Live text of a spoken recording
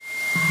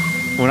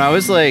When I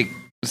was like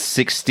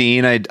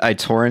 16, I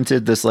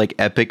torrented this like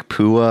epic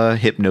Pua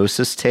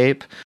hypnosis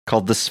tape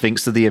called The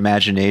Sphinx of the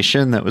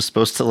Imagination that was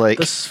supposed to like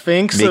The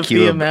Sphinx make of you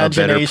the a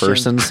better Imagination.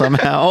 person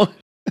somehow.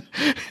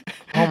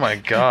 Oh my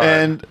god!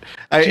 And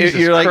Jesus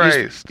you're like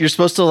Christ. you're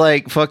supposed to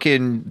like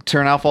fucking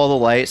turn off all the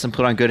lights and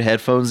put on good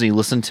headphones and you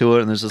listen to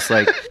it and there's just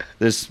like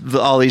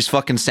all these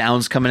fucking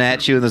sounds coming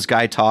at you and this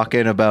guy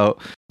talking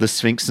about the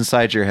Sphinx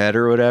inside your head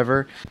or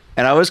whatever.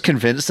 And I was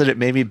convinced that it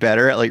made me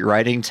better at like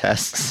writing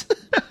tests.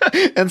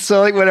 And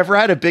so like whenever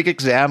I had a big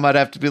exam, I'd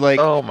have to be like,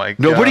 oh my god!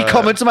 Nobody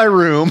come into my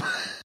room.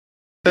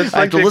 That's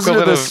I like have to the listen to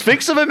the equivalent of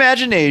Sphinx of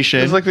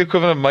Imagination. It's like the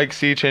equivalent of Mike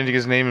C changing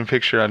his name and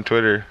picture on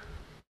Twitter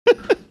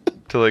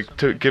to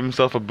give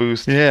himself a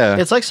boost. Yeah.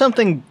 It's like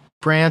something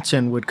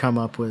Branson would come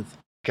up with.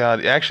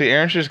 God, actually,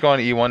 Aaron should just go on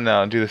E1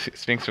 now and do the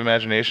Sphinx of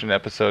Imagination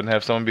episode and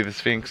have someone be the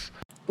Sphinx.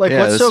 Like,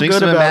 yeah, what's the so Sphinx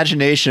good of about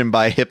Imagination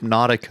by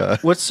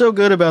Hypnotica. What's so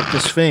good about the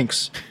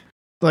Sphinx?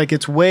 Like,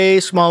 it's way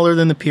smaller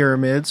than the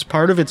pyramids.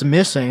 Part of it's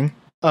missing.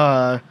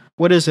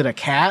 What is it? A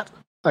cat?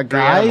 A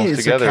guy? Animals Is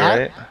together, a cat?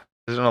 right?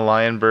 Isn't a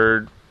lion,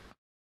 bird,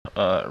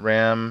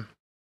 ram?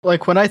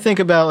 Like, when I think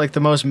about like the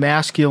most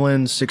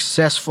masculine,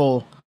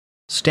 successful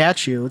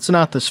statue, it's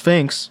not the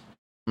Sphinx.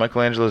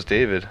 Michelangelo's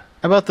David.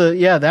 How about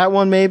that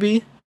one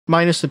maybe?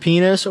 Minus the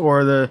penis,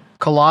 or the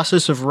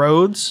Colossus of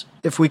Rhodes,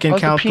 if we can How's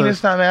count the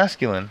penis not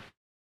masculine?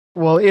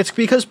 Well, it's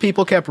because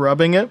people kept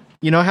rubbing it.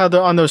 You know how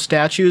on those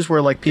statues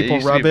where like people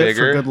used to rub be it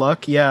bigger. for good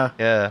luck? Yeah.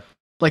 Yeah.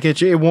 Like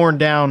it worn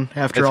down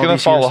after It's all gonna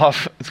these fall years.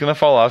 off. It's gonna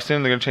fall off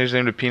soon. They're gonna change the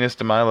name to Penis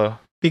de Milo.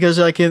 Because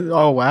like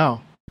oh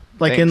wow.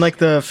 Like in Thanks. like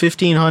the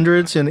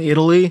 1500s in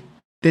Italy,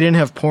 they didn't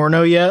have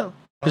porno yet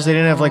because they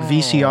didn't have like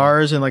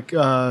VCRs and like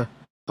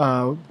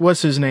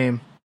what's his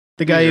name?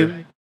 The guy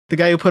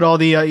who put all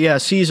the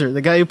Caesar,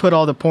 the guy who put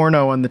all the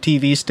porno on the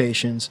TV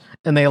stations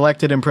and they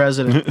elected him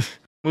president.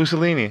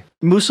 Mussolini.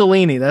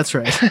 Mussolini, that's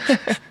right.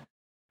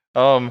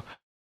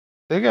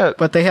 They got.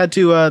 But they had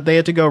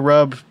to go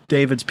rub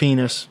David's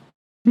penis.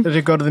 They had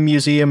to go to the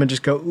museum and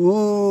just go,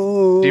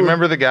 ooh. Do you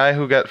remember the guy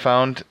who got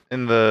found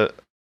in the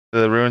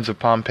ruins of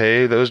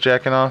Pompeii that was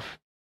jacking off?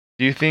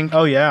 Do you think?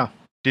 Oh yeah.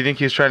 Do you think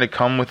he was trying to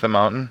come with the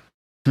mountain,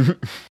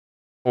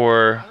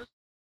 or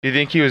do you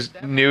think he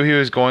knew he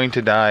was going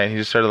to die and he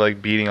just started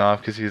like beating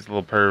off because he's a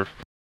little perv?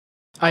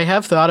 I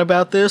have thought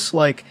about this.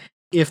 Like,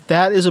 if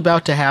that is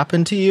about to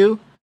happen to you,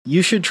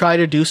 you should try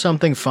to do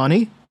something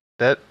funny.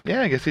 I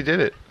guess he did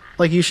it.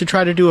 Like, you should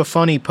try to do a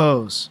funny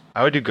pose.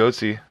 I would do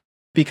goatsy.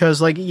 Because,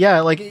 like,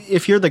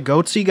 if you're the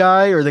goatsy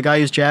guy or the guy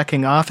who's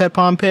jacking off at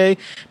Pompeii,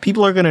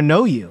 people are going to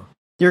know you.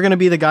 You're going to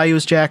be the guy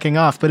who's jacking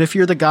off. But if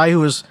you're the guy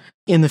who is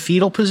in the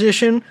fetal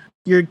position,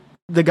 you're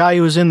the guy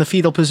who is in the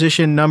fetal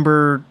position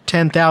number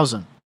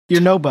 10,000.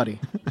 You're nobody.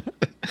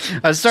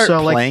 I start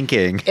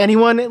planking. Like,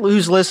 anyone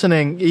who's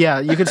listening, yeah,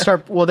 you could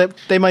start. Well,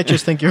 they might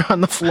just think you're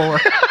on the floor.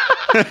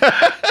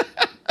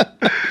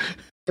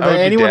 But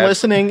anyone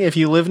listening, if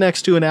you live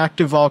next to an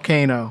active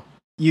volcano,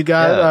 you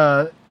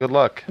got good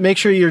luck. Make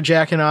sure you're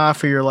jacking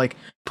off, or you're like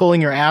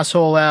pulling your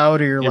asshole out,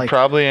 or you're like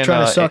probably in,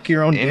 trying to suck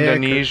your own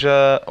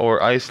Indonesia dick,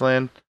 or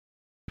Iceland.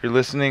 If you're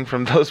listening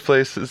from those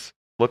places,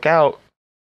 look out.